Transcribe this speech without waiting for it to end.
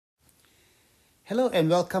Hello and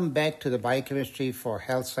welcome back to the Biochemistry for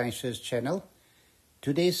Health Sciences channel.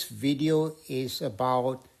 Today's video is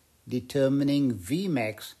about determining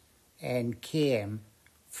Vmax and Km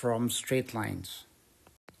from straight lines.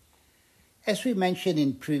 As we mentioned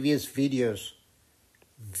in previous videos,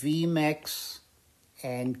 Vmax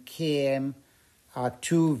and Km are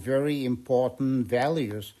two very important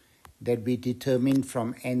values that we determine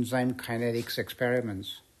from enzyme kinetics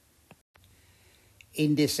experiments.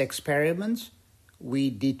 In these experiments,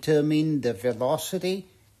 we determine the velocity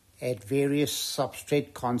at various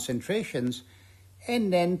substrate concentrations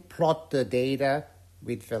and then plot the data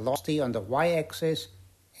with velocity on the y-axis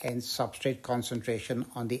and substrate concentration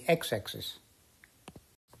on the x-axis.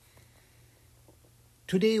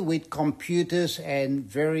 Today, with computers and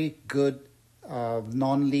very good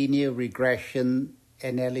nonlinear regression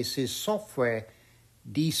analysis software,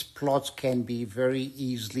 these plots can be very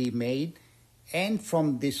easily made, and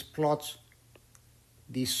from these plots,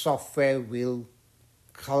 the software will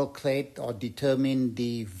calculate or determine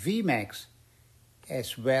the Vmax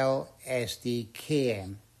as well as the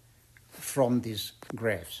Km from these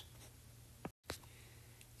graphs.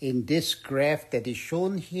 In this graph that is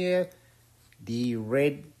shown here, the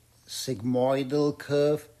red sigmoidal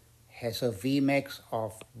curve has a Vmax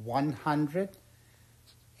of 100,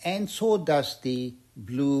 and so does the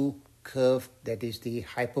blue curve, that is the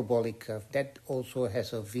hyperbolic curve, that also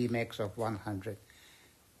has a Vmax of 100.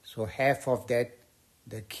 So half of that,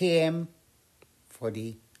 the Km for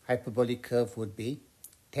the hyperbolic curve would be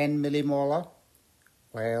 10 millimolar,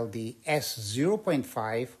 while the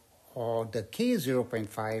S0.5 or the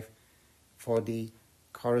K0.5 for the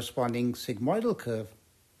corresponding sigmoidal curve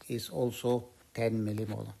is also 10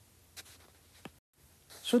 millimolar.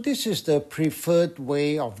 So this is the preferred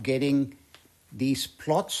way of getting these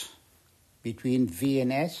plots between V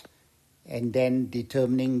and S and then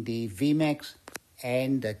determining the Vmax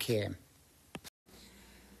and the Km.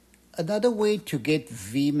 Another way to get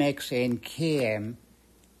Vmax and Km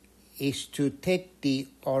is to take the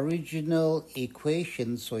original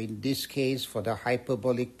equation. So in this case, for the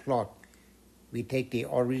hyperbolic plot, we take the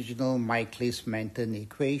original Michel's-Menten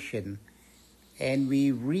equation and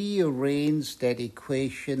we rearrange that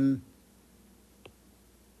equation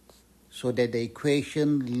so that the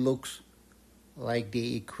equation looks like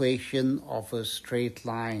the equation of a straight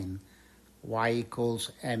line, y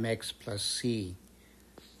equals mx plus c.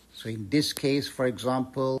 So in this case, for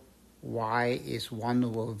example, y is 1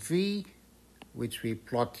 over v, which we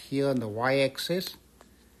plot here on the y-axis.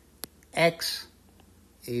 X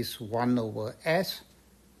is 1 over s,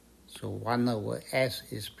 so 1 over s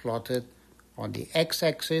is plotted on the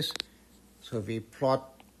x-axis. So we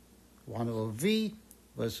plot 1 over v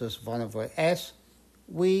versus 1 over s,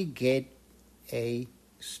 we get a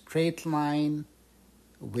straight line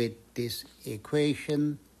with this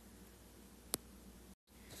equation.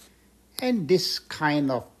 And this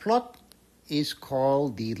kind of plot is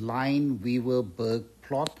called the Lineweaver-Burk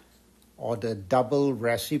plot, or the double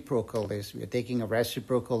reciprocal. We're taking a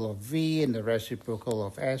reciprocal of v and the reciprocal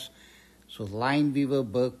of s. So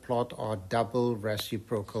Lineweaver-Burk plot or double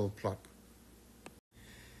reciprocal plot.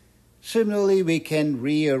 Similarly, we can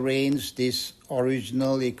rearrange this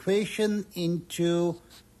original equation into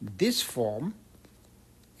this form.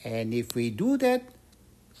 And if we do that,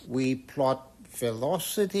 we plot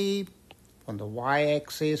velocity on the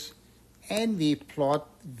y-axis and we plot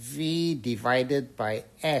v divided by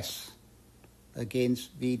s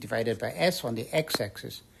against v divided by s on the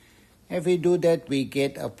x-axis. If we do that, we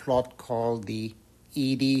get a plot called the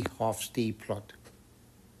Eadie-Hofstee plot.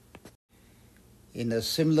 In a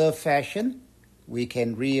similar fashion, we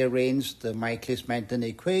can rearrange the Michel's-Menten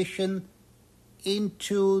equation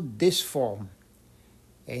into this form.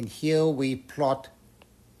 And here we plot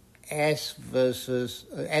S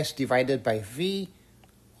divided by V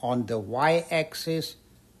on the y-axis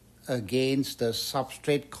against the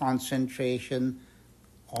substrate concentration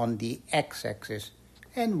on the x-axis.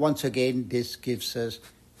 And once again, this gives us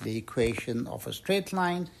the equation of a straight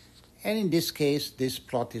line. And in this case, this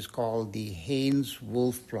plot is called the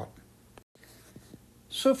Hanes-Woolf plot.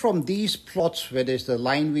 So from these plots, whether it's the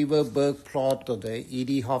Lineweaver-Burk plot or the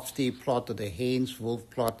Eadie-Hofstee plot or the Hanes-Woolf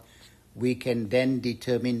plot, we can then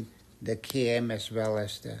determine the Km as well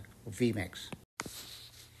as the Vmax.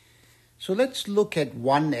 So let's look at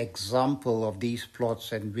one example of these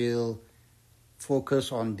plots and we'll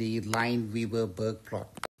focus on the Lineweaver-Burk plot.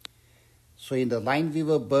 So in the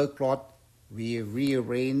Lineweaver-Burk plot, we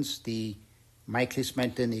rearrange the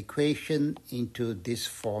Michel's-Menten equation into this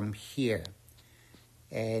form here.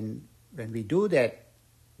 And when we do that,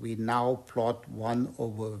 we now plot 1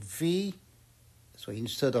 over v So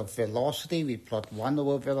instead of velocity, we plot 1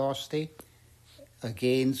 over velocity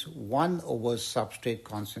against 1 over substrate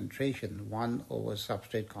concentration, 1 over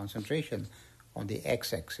substrate concentration on the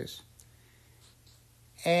x-axis.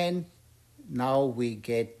 And now we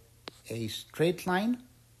get a straight line,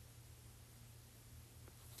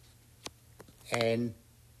 and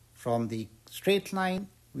from the straight line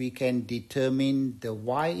we can determine the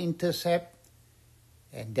y-intercept,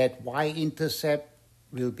 and that y-intercept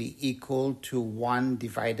will be equal to 1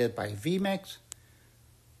 divided by Vmax,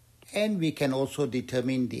 and we can also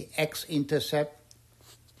determine the x-intercept,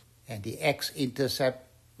 and the x-intercept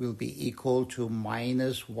will be equal to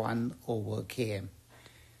minus 1 over Km.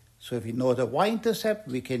 So if we know the y-intercept,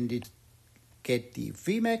 we can get the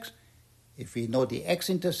Vmax. If we know the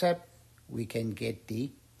x-intercept, we can get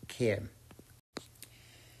the Km.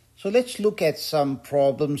 So let's look at some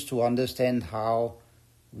problems to understand how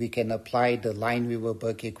we can apply the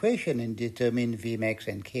Lineweaver-Burk equation and determine Vmax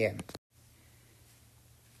and Km.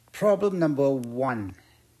 Problem number 1.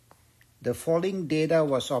 The following data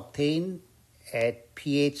was obtained at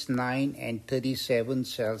pH 9 and 37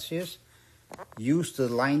 Celsius. Use the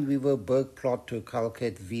Lineweaver-Burk plot to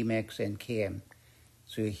calculate Vmax and Km.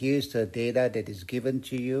 So here's the data that is given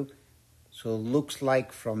to you. So it looks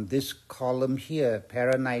like from this column here,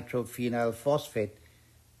 paranitrophenyl phosphate,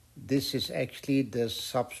 this is actually the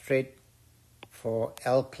substrate for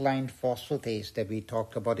alkaline phosphatase that we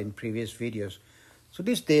talked about in previous videos. So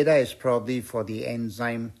this data is probably for the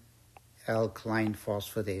enzyme alkaline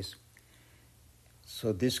phosphatase.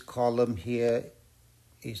 So this column here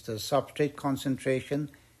is the substrate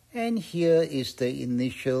concentration, and here is the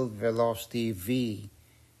initial velocity V,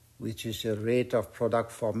 which is the rate of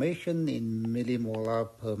product formation in millimolar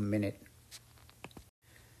per minute.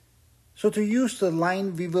 So to use the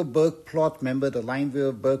Lineweaver-Burk plot, remember the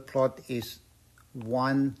Lineweaver-Burk plot is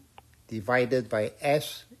 1 divided by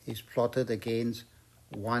S is plotted against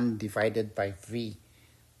 1 divided by V.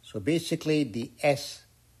 So basically the S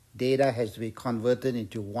data has to be converted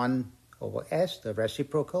into 1 over S, the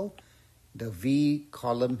reciprocal. The V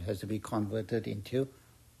column has to be converted into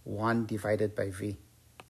 1 divided by V.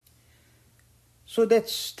 So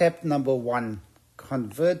that's step number 1.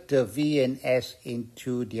 Convert the V and S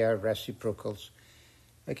into their reciprocals.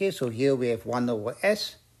 Okay, so here we have 1 over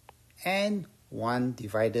S and 1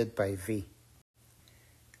 divided by V.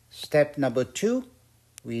 Step number 2,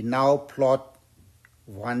 we now plot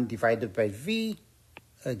 1 divided by V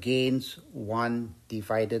against 1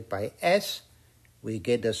 divided by S. We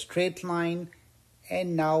get a straight line,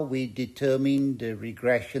 and now we determine the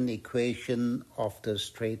regression equation of the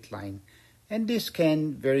straight line. And this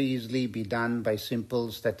can very easily be done by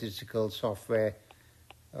simple statistical software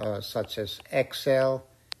such as Excel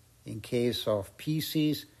in case of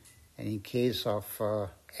PCs, and in case of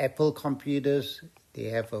Apple computers, they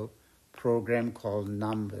have a program called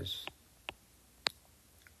Numbers.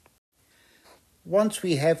 Once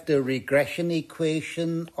we have the regression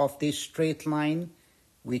equation of this straight line,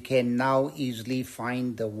 we can now easily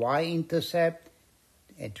find the y-intercept.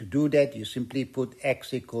 And to do that, you simply put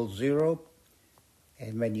x equals 0.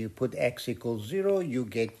 And when you put x equals 0, you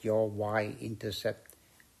get your y-intercept.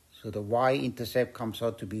 So the y-intercept comes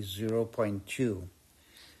out to be 0.2.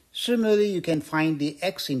 Similarly, you can find the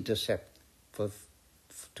x-intercept.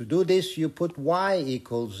 To do this, you put y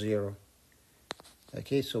equals 0.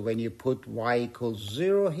 Okay, so when you put y equals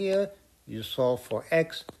 0 here, you solve for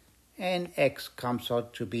x, and x comes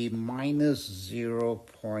out to be minus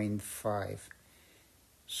 0.5.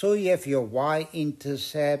 So you have your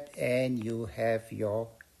y-intercept and you have your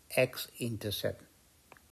x-intercept.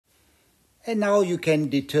 And now you can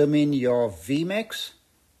determine your Vmax.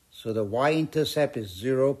 So the y-intercept is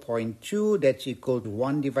 0.2, that's equal to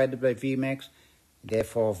 1 divided by Vmax.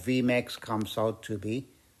 Therefore, Vmax comes out to be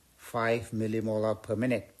 5 millimolar per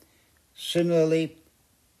minute. Similarly,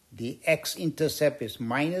 the x-intercept is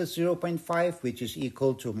minus 0.5, which is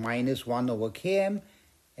equal to minus 1 over Km.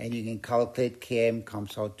 And you can calculate Km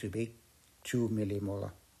comes out to be 2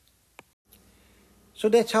 millimolar. So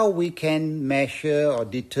that's how we can measure or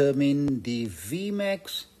determine the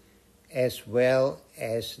Vmax as well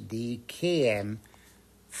as the Km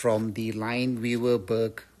from the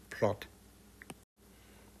Lineweaver-Burk plot.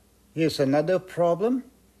 Here's another problem.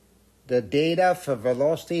 The data for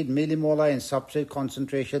velocity in millimolar and substrate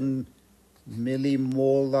concentration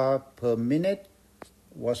millimolar per minute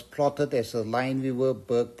was plotted as a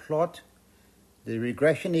Lineweaver-Burk plot. The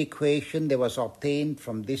regression equation that was obtained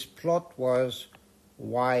from this plot was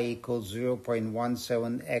y equals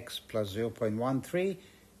 0.17x plus 0.13.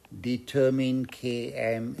 Determine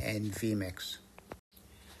Km and Vmax.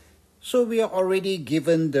 So we are already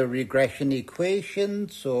given the regression equation.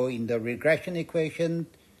 So in the regression equation,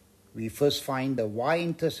 we first find the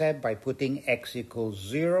y-intercept by putting x equals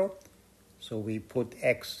 0. So we put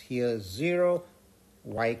x here 0,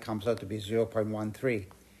 y comes out to be 0.13.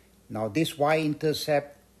 Now this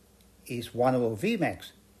y-intercept is 1 over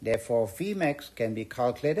Vmax. Therefore Vmax can be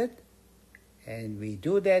calculated, and we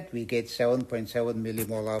do that, we get 7.7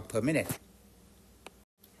 millimolar per minute.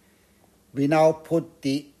 We now put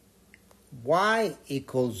the y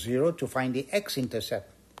equals 0 to find the x-intercept.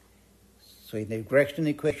 So in the regression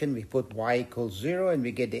equation, we put y equals 0 and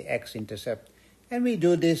we get the x-intercept. And we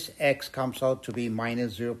do this, x comes out to be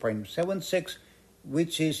minus 0.76,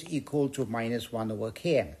 which is equal to minus 1 over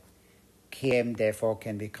km. Km therefore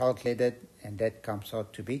can be calculated, and that comes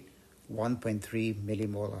out to be 1.3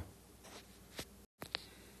 millimolar.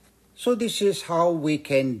 So this is how we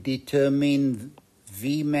can determine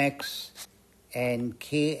Vmax and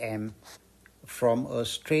Km from a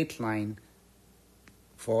straight line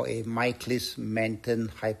for a Michaelis-Menten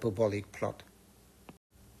hyperbolic plot.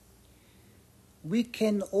 We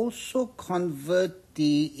can also convert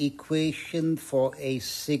the equation for a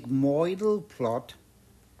sigmoidal plot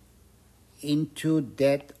into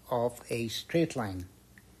that of a straight line.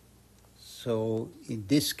 So in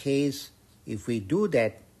this case, if we do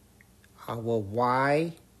that, our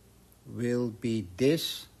y will be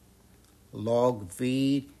this log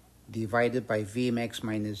v divided by Vmax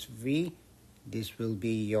minus v. This will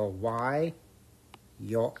be your y.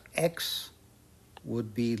 Your x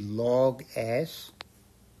would be log s.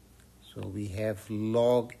 So we have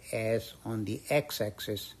log s on the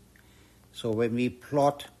x-axis. So when we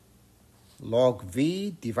plot log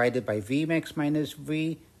v divided by Vmax minus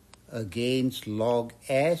v against log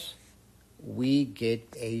s, we get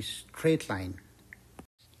a straight line.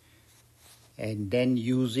 And then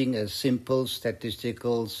using a simple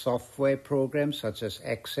statistical software program such as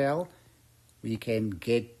Excel, we can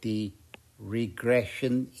get the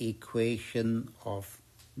regression equation of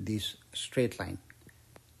this straight line.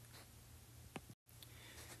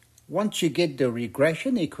 Once you get the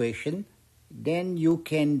regression equation, then you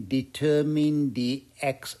can determine the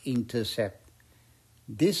x-intercept.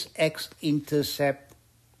 This x-intercept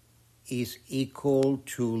is equal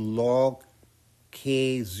to log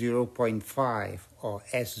k 0.5 or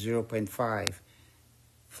s 0.5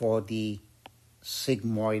 for the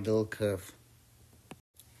sigmoidal curve.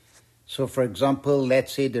 So for example,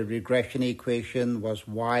 let's say the regression equation was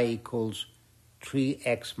y equals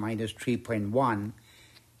 3x minus 3.1.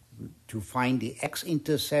 To find the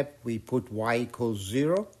x-intercept, we put y equals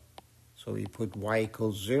 0. So we put y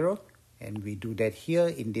equals 0, and we do that here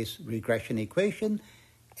in this regression equation,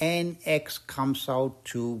 and x comes out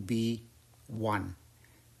to be 1.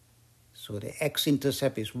 So the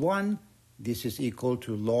x-intercept is 1. This is equal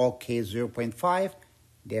to log k 0.5.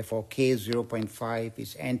 Therefore, k 0.5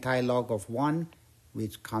 is anti-log of 1,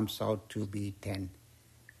 which comes out to be 10.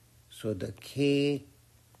 So the k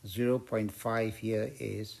 0.5 here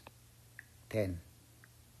is 10.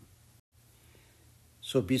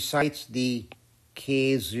 So besides the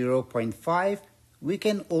k 0.5, we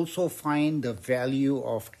can also find the value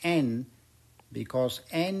of n, because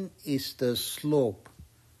n is the slope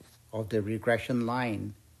of the regression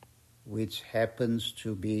line, which happens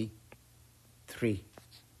to be 3.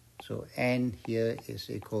 So n here is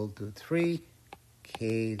equal to 3,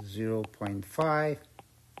 k 0.5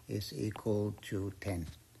 is equal to 10.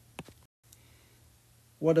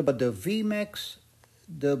 What about the Vmax?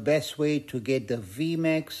 The best way to get the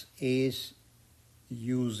Vmax is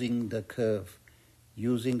using the curve,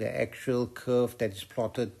 using the actual curve that is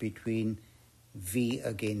plotted between V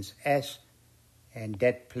against S, and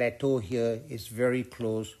that plateau here is very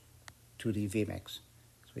close to the Vmax.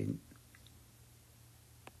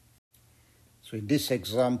 So in this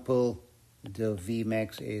example, the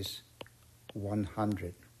Vmax is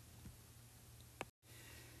 100.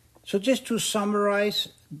 So just to summarize,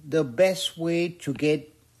 the best way to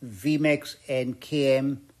get Vmax and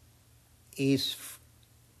Km is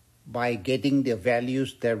by getting the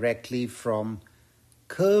values directly from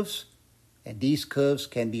curves, and these curves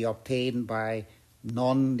can be obtained by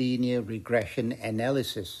nonlinear regression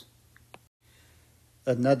analysis.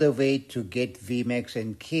 Another way to get Vmax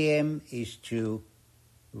and Km is to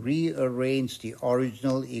rearrange the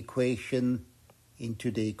original equation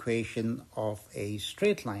into the equation of a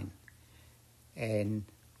straight line. And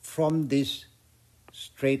from this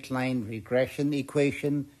straight line regression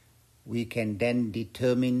equation, we can then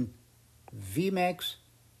determine Vmax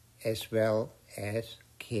as well as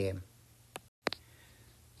Km.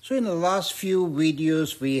 So in the last few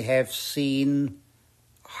videos, we have seen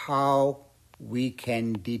how we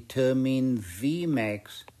can determine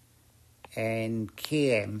Vmax and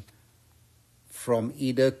Km from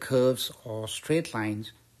either curves or straight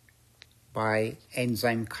lines by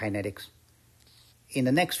enzyme kinetics. In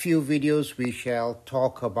the next few videos, we shall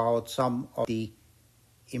talk about some of the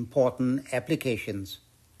important applications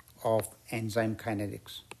of enzyme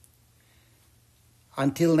kinetics.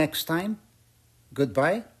 Until next time,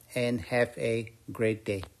 goodbye and have a great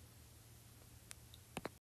day.